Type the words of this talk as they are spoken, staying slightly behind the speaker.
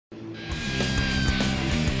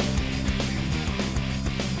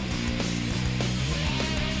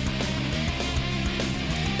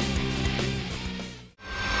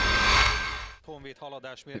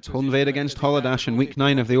It's Honvéd against Haladás in week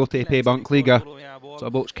 9 of the OTP Bank Liga.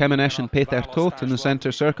 Szabolcs Kemenes and Péter Tóth in the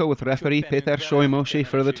centre circle with referee Péter Solymosi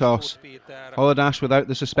for the toss. Haladás without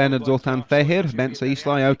the suspended Zoltán Fehér, Bence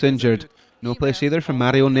Iszlay out injured. No place either for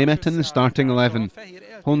Mario Németh in the starting 11.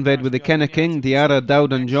 Honvéd with the Kenna King, Diarra,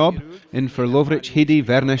 Dowd and Job, in for Lovric, Hidi,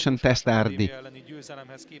 Vernes and Testárdi.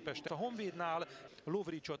 A Honvédnál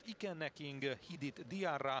Lovricot, King, Hidit,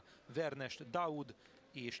 Diarra, Vernest, Dowd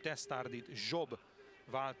és Testárdit Job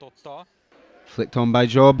váltotta. Flicked on by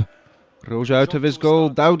Job. Roja out of his goal.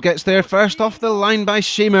 Dowd gets there first, off the line by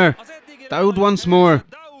Schiemer. Dowd once more.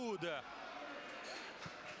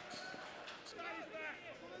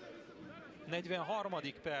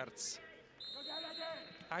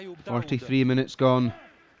 43 minutes gone.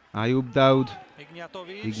 Ayub Dowd,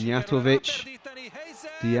 Ignjatovic,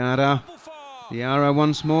 Diarra. Diarra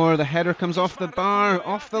once more, the header comes off the bar,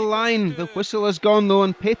 off the line. The whistle has gone though,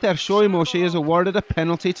 and Péter Solymosi is awarded a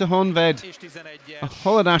penalty to Honvéd. A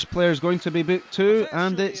Haladás player is going to be booked too,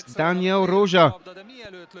 and it's Daniel Roja.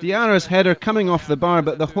 Diarra's header coming off the bar,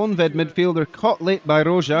 but the Honvéd midfielder caught late by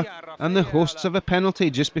Roja, and the hosts of a penalty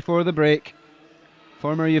just before the break.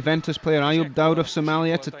 Former Juventus player Ayub Dowd of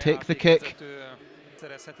Somalia to take the kick.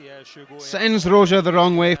 Sends Roja the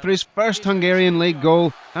wrong way for his first Hungarian league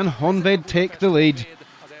goal, and Honvéd take the lead.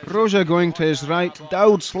 Roja going to his right,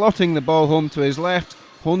 Dowd slotting the ball home to his left.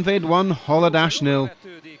 Honvéd 1, Haladás 0.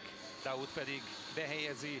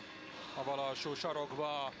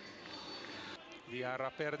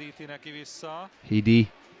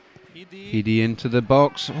 Hidi into the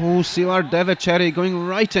box. Oh, Silar Devacheri going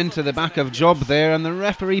right into the back of Job there, and the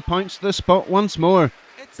referee points to the spot once more.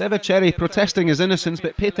 Devacheri protesting his innocence,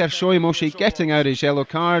 but Péter Solymosi getting out his yellow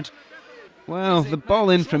card. Well, the ball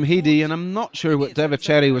in from Hidi, and I'm not sure what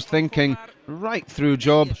Devacheri was thinking. Right through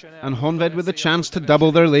Job, and Honvéd with the chance to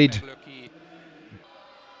double their lead.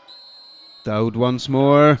 Dowd once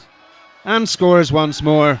more, and scores once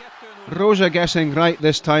more. Roja guessing right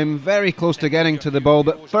this time, very close to getting to the ball,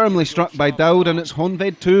 but firmly struck by Dowd, and it's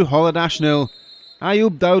Honvéd 2, Haladás 0.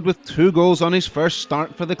 Ayub Dowd with 2 goals on his first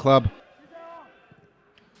start for the club.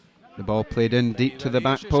 The ball played in deep to the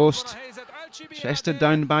back post. Chested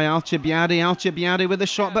down by Alcibiade. Alcibiade with the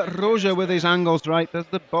shot, but Roja with his angles right as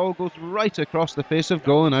the ball goes right across the face of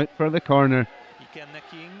goal and out for the corner.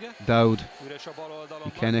 Dowd.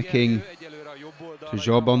 Kenna King to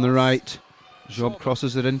Job on the right. Job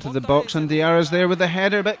crosses it into the box, and Diarra's there with the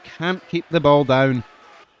header but can't keep the ball down.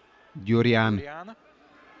 Durian.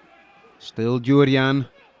 Still Durian.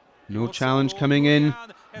 No challenge coming in.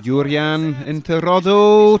 Durian into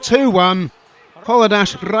Rodo. 2-1.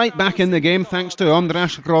 Haladás right back in the game thanks to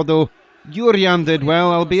Ondras Rodo. Durian did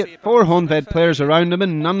well, albeit 4 Honvéd players around him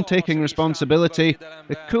and none taking responsibility.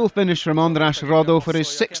 The cool finish from Ondras Rodo for his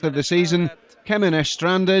 6th of the season. Kemenes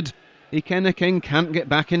stranded. Kenna King can't get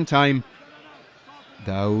back in time.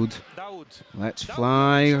 Dowd. Let's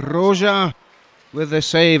fly. Roja with the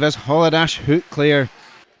save as Haladás hook clear.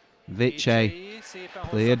 Vice.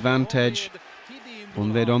 Play advantage.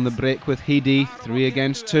 Honvéd on the break with Hidi. 3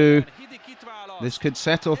 against 2. This could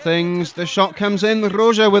settle things. The shot comes in.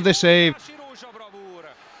 Roja with the save.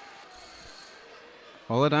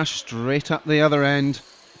 Haladás straight up the other end.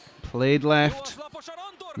 Played left.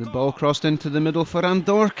 The ball crossed into the middle for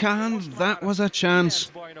Andorka, and that was a chance.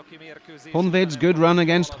 Honvéd's good run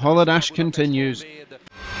against Haladás continues.